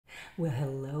Well,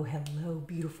 hello,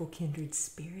 beautiful kindred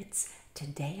spirits.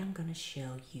 Today I'm going to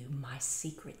show you my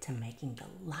secret to making the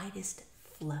lightest,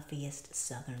 fluffiest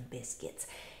southern biscuits.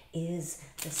 Is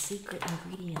the secret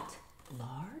ingredient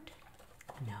lard?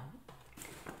 No.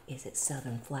 Is it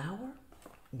southern flour?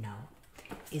 No.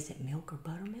 Is it milk or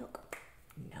buttermilk?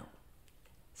 No.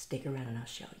 Stick around and I'll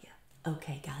show you.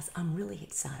 Okay guys, I'm really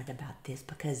excited about this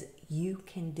because you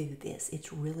can do this.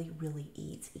 It's really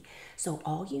easy. So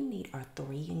all you need are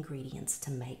 3 ingredients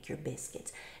to make your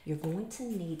biscuits. You're going to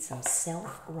need some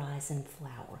self-rising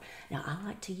flour. Now I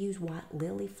like to use white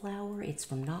lily flour. It's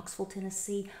from Knoxville,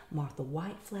 Tennessee. Martha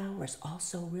White flour is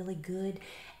also really good,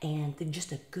 and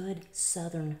just a good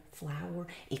southern flour.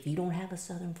 If you don't have a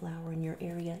southern flour in your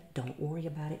area, don't worry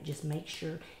about it. Just make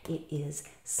sure it is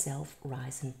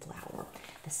self-rising flour.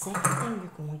 The second thing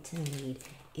you're going to need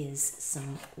is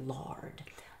some lard.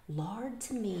 Lard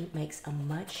to me makes a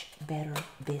much better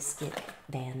biscuit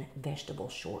than vegetable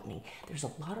shortening. There's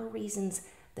a lot of reasons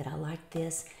that I like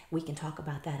this. We can talk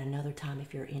about that another time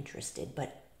if you're interested,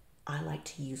 but I like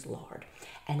to use lard.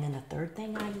 And then the third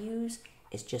thing I use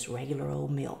is just regular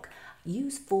old milk.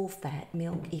 Use full fat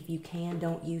milk if you can.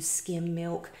 Don't use skim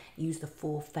milk. Use the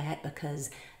full fat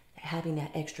because having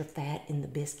that extra fat in the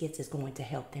biscuits is going to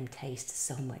help them taste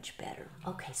so much better.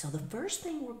 Okay, so the first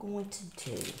thing we're going to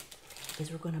do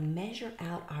is we're going to measure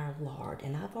out our lard,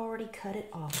 and I've already cut it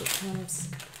off. It comes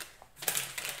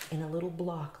in a little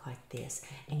block like this,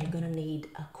 and you're going to need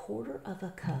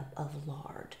 1/4 cup of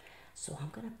lard. So I'm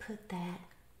going to put that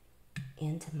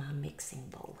into my mixing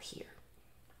bowl here.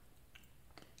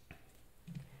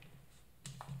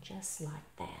 Just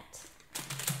like that.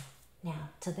 Now,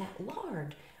 to that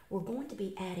lard, we're going to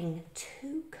be adding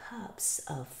 2 cups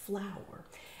of flour,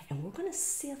 and we're going to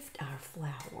sift our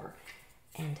flour.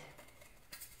 And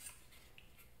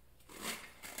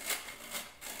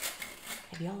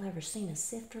have y'all ever seen a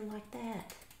sifter like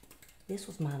that? This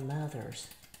was my mother's,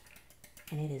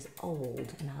 and it is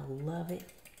old, and I love it.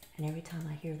 And every time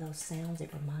I hear those sounds,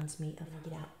 it reminds me of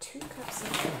get out 2 cups of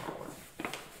flour.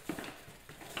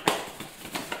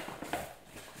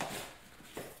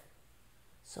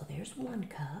 So there's 1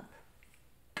 cup.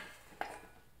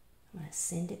 I'm going to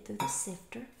send it through the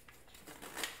sifter.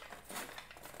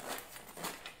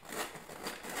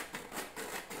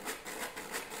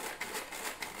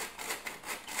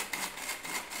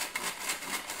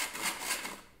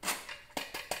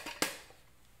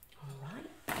 All right.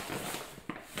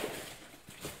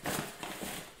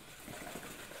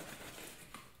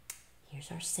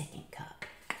 Here's our 2nd cup.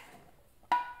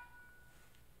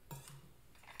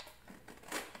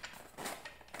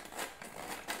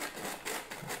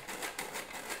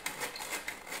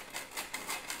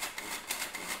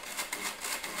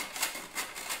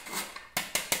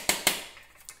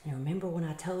 And remember when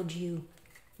I told you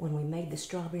when we made the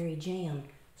strawberry jam,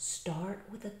 start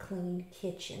with a clean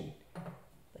kitchen.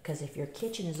 Because if your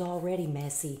kitchen is already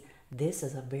messy, this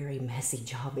is a very messy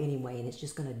job anyway, and it's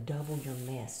just going to double your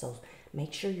mess. So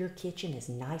make sure your kitchen is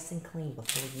nice and clean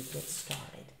before you get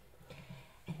started.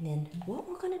 And then what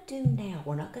we're going to do now,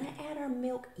 we're not going to add our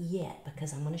milk yet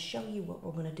because I'm going to show you what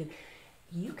we're going to do.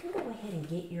 You can go ahead and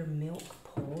get your milk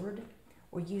poured.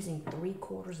 We're using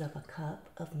 3/4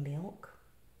 cup of milk.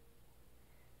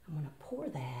 I'm going to pour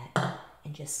that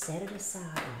and just set it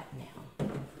aside right now.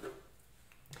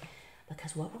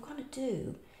 Because what we're going to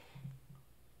do,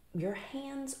 your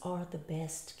hands are the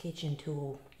best kitchen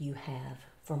tool you have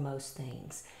for most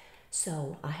things.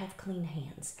 So I have clean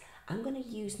hands. I'm going to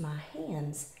use my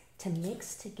hands to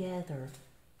mix together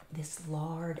this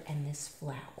lard and this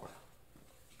flour.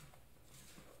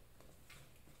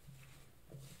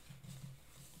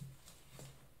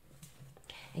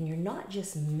 And you're not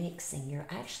just mixing, you're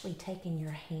actually taking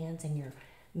your hands and you're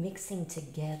mixing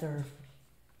together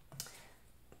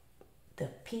the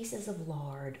pieces of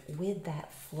lard with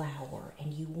that flour.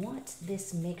 And you want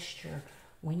this mixture,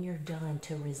 when you're done,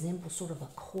 to resemble sort of a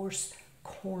coarse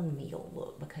cornmeal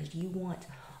look, because you want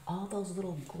all those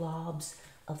little globs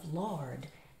of lard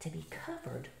to be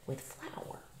covered with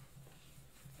flour.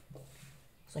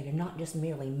 So you're not just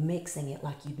merely mixing it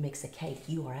like you'd mix a cake,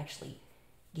 you are actually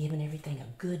giving everything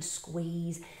a good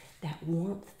squeeze. That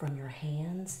warmth from your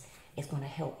hands is going to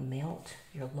help melt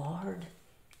your lard,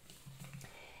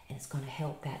 and it's going to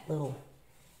help that little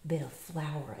bit of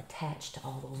flour attach to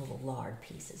all those little lard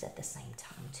pieces at the same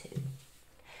time too.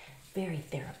 Very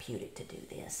therapeutic to do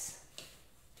this.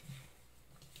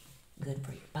 Good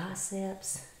for your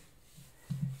biceps.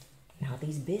 Now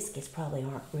these biscuits probably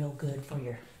aren't real good for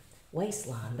your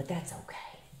waistline, but that's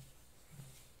okay.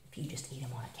 If you just eat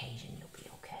them on occasion, you'll be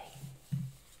okay.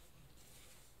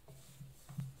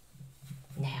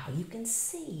 Now you can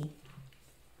see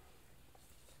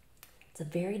it's a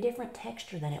very different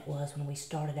texture than it was when we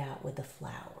started out with the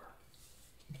flour.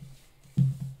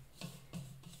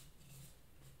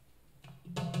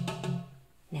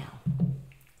 Now,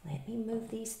 let me move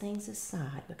these things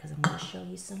aside because I'm going to show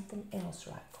you something else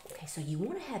right quick. Okay, so you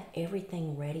want to have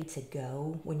everything ready to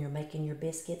go when you're making your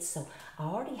biscuits. So I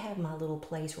already have my little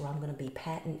place where I'm going to be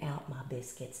patting out my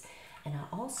biscuits. And I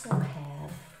also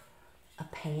have a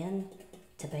pan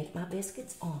to bake my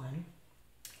biscuits on.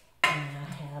 And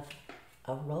I have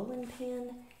a rolling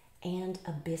pin and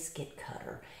a biscuit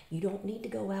cutter. You don't need to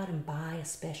go out and buy a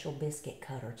special biscuit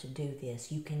cutter to do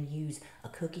this. You can use a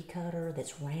cookie cutter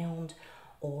that's round,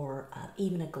 or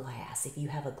even a glass. If you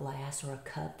have a glass or a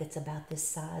cup that's about this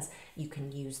size, you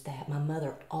can use that. My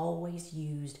mother always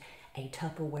used a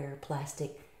Tupperware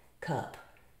plastic cup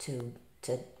to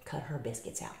cut her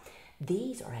biscuits out.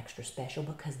 These are extra special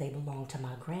because they belong to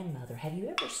my grandmother. Have you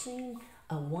ever seen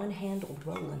a one-handled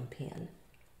rolling pin?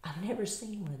 I've never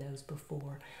seen one of those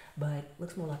before, but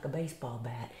looks more like a baseball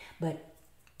bat.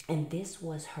 And this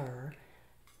was her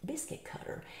biscuit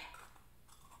cutter.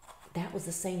 That was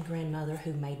the same grandmother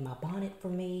who made my bonnet for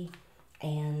me,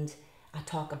 and I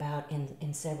talk about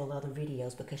in several other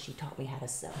videos because she taught me how to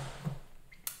sew.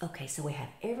 Okay, so we have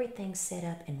everything set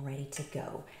up and ready to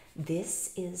go.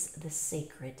 This is the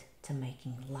secret to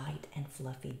making light and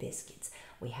fluffy biscuits.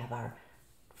 We have our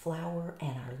flour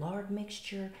and our lard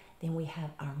mixture, then we have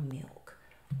our milk.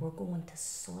 We're going to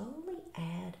slowly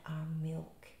add our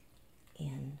milk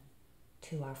in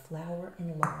to our flour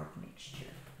and lard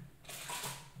mixture.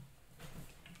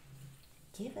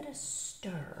 Give it a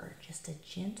stir, just a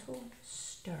gentle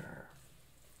stir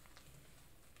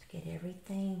to get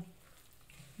everything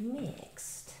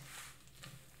mixed.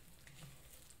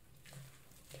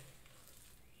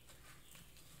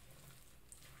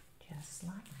 Just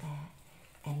like that.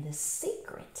 And the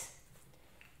secret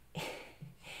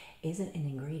isn't an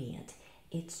ingredient.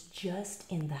 It's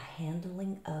just in the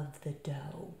handling of the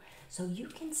dough. So you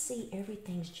can see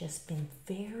everything's just been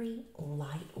very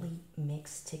lightly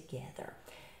mixed together.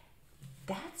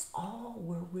 That's all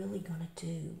we're really going to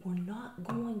do.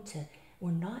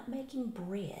 We're not making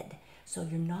bread, so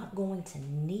you're not going to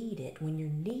knead it. When you're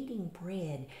kneading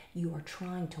bread, you are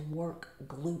trying to work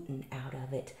gluten out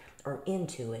of it or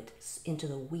into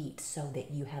the wheat so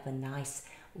that you have a nice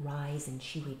rise and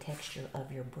chewy texture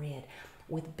of your bread.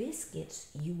 With biscuits,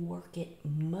 you work it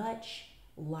much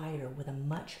lighter with a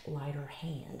much lighter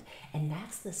hand, and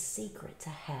that's the secret to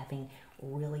having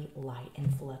really light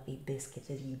and fluffy biscuits,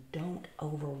 is you don't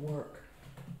overwork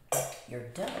your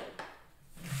dough.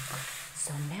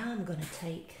 So now I'm going to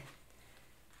take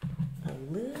a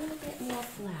little bit more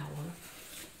flour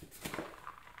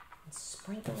and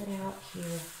sprinkle it out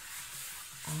here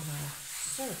on our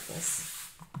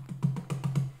surface,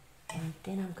 and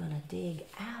then I'm going to dig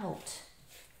out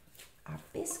our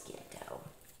biscuit dough.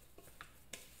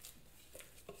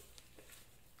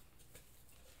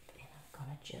 And I'm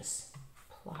going to just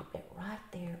plop it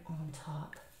right there on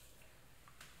top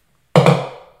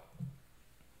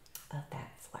of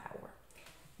that flour.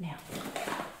 Now,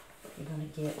 you're going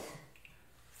to get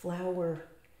flour.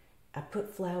 I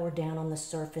put flour down on the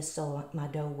surface so my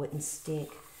dough wouldn't stick.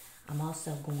 I'm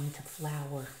also going to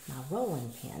flour my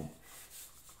rolling pin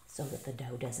so that the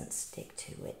dough doesn't stick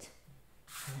to it.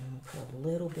 And then I'm going to put a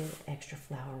little bit of extra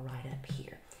flour right up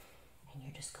here. And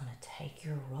you're just going to take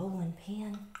your rolling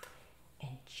pin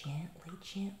and gently,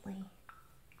 gently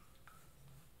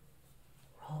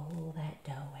roll that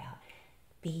dough out.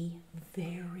 Be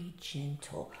very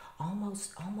gentle.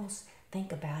 Almost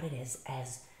think about it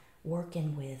as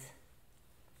working with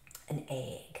an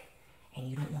egg. And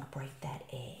you don't want to break that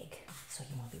egg. So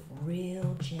you want to be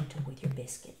real gentle with your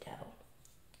biscuit dough.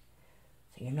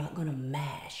 So you're not going to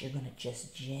mash. You're going to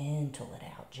just gentle it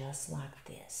out, just like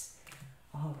this.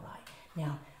 All right.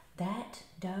 Now, that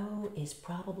dough is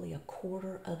probably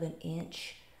 1/4 of an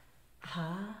inch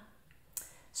high.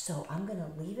 So I'm going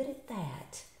to leave it at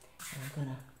that. And I'm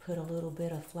going to put a little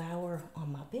bit of flour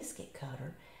on my biscuit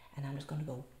cutter. And I'm just going to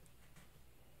go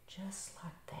just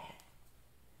like that.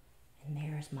 And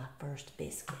there's my first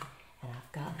biscuit. And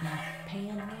I've got my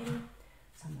pan ready.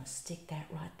 So I'm going to stick that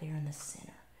right there in the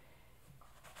center.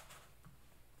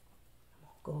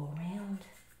 I'm going to go around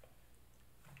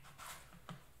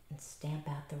and stamp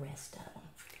out the rest of them.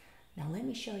 Now let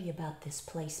me show you about this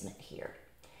placement here.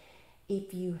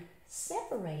 If you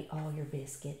separate all your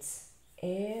biscuits,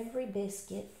 every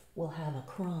biscuit will have a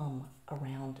crumb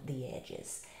around the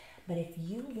edges. But if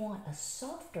you want a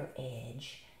softer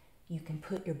edge, you can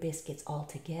put your biscuits all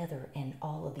together and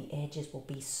all of the edges will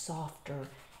be softer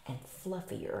and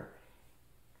fluffier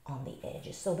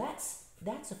edges. So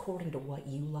that's according to what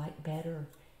you like better.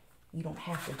 You don't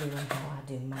have to do them how I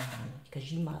do mine,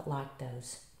 because you might like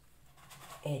those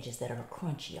edges that are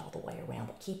crunchy all the way around.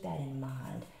 But keep that in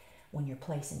mind when you're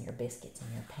placing your biscuits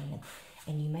in your pan.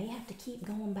 And you may have to keep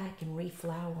going back and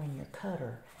reflouring your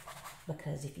cutter,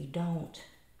 because if you don't,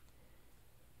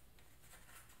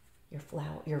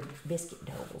 your biscuit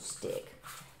dough will stick.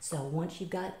 So once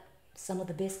you've got some of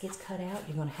the biscuits cut out,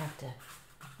 you're going to have to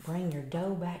bring your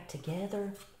dough back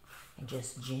together and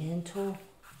just gentle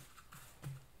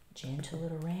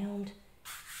it around.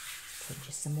 Put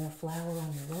just some more flour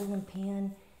on your rolling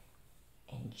pin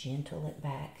and gentle it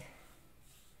back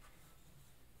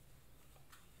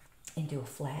into a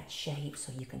flat shape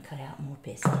so you can cut out more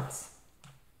biscuits.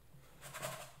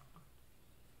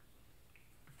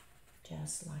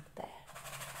 Just like that.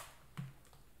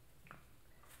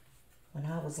 When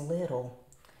I was little,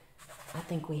 I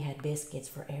think we had biscuits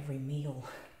for every meal.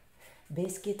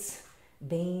 Biscuits,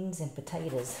 beans, and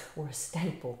potatoes were a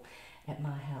staple at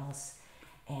my house.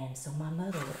 And so my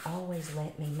mother would always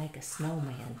let me make a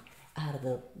snowman out of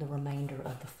the remainder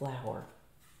of the flour.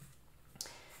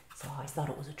 So I always thought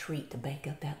it was a treat to bake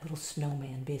up that little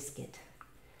snowman biscuit.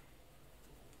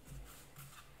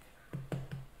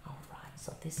 All right,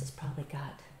 so this has probably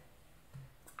got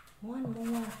one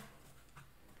more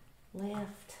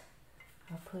left.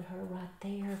 I'll put her right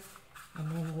there,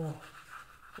 and then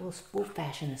we'll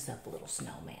fashion this up a little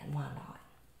snowman. Why not?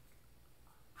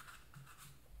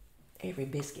 Every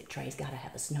biscuit tray's got to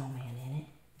have a snowman in it.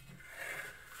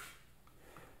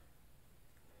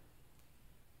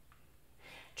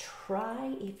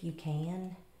 Try if you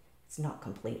can. It's not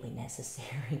completely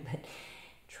necessary, but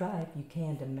try if you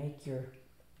can to make your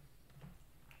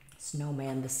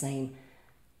snowman the same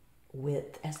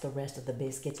width as the rest of the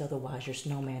biscuits. Otherwise, your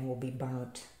snowman will be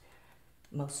burnt.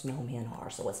 Most snowmen are,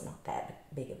 so it's not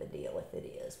that big of a deal if it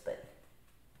is. But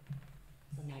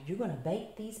so now you're going to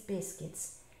bake these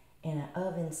biscuits in an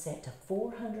oven set to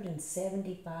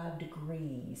 475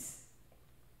 degrees.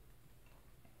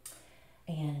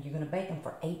 And you're going to bake them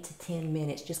for 8 to 10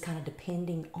 minutes, just kind of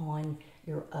depending on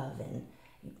your oven.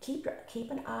 Keep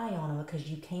an eye on them, because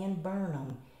you can burn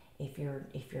them if your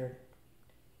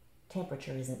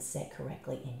temperature isn't set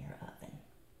correctly in your oven.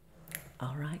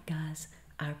 All right, guys,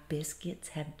 our biscuits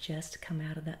have just come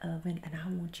out of the oven, and I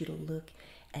want you to look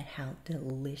at how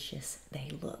delicious they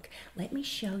look. Let me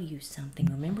show you something.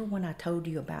 Remember when I told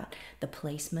you about the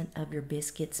placement of your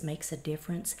biscuits makes a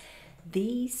difference?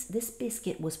 This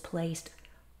biscuit was placed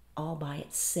all by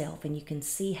itself, and you can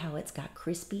see how it's got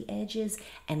crispy edges,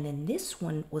 and then this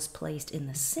one was placed in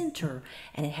the center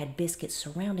and it had biscuits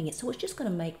surrounding it, so it's just going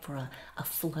to make for a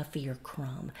fluffier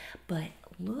crumb. But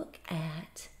look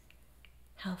at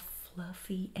how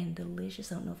fluffy and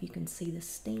delicious. I don't know if you can see the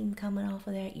steam coming off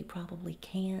of that. You probably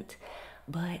can't,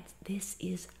 but this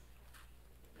is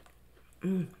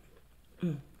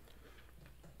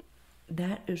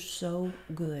that is so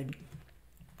good.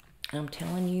 I'm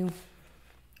telling you,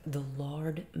 the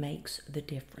lard makes the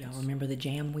difference. Y'all remember the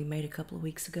jam we made a couple of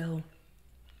weeks ago?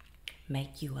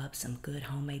 Make you up some good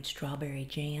homemade strawberry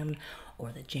jam,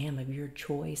 or the jam of your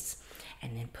choice,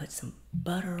 and then put some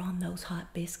butter on those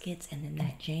hot biscuits and then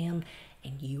that jam,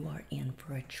 and you are in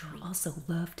for a treat. I also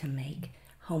love to make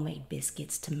homemade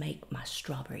biscuits to make my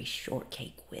strawberry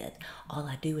shortcake with. All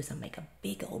I do is I make a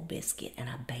big old biscuit and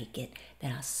I bake it,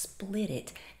 then I split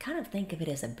it. Kind of think of it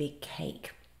as a big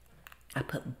cake. I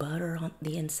put butter on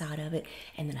the inside of it,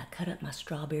 and then I cut up my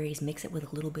strawberries, mix it with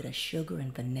a little bit of sugar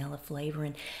and vanilla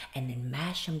flavoring, and then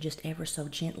mash them just ever so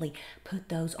gently. Put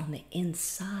those on the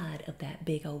inside of that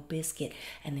big old biscuit,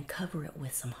 and then cover it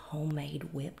with some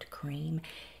homemade whipped cream.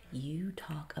 You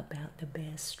talk about the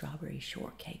best strawberry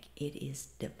shortcake. It is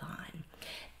divine.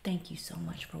 Thank you so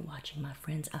much for watching, my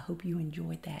friends. I hope you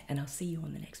enjoyed that, and I'll see you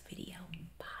on the next video.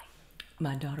 Bye.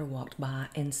 My daughter walked by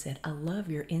and said, "I love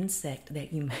your insect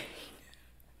that you made."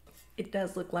 It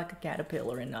does look like a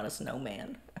caterpillar and not a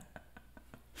snowman.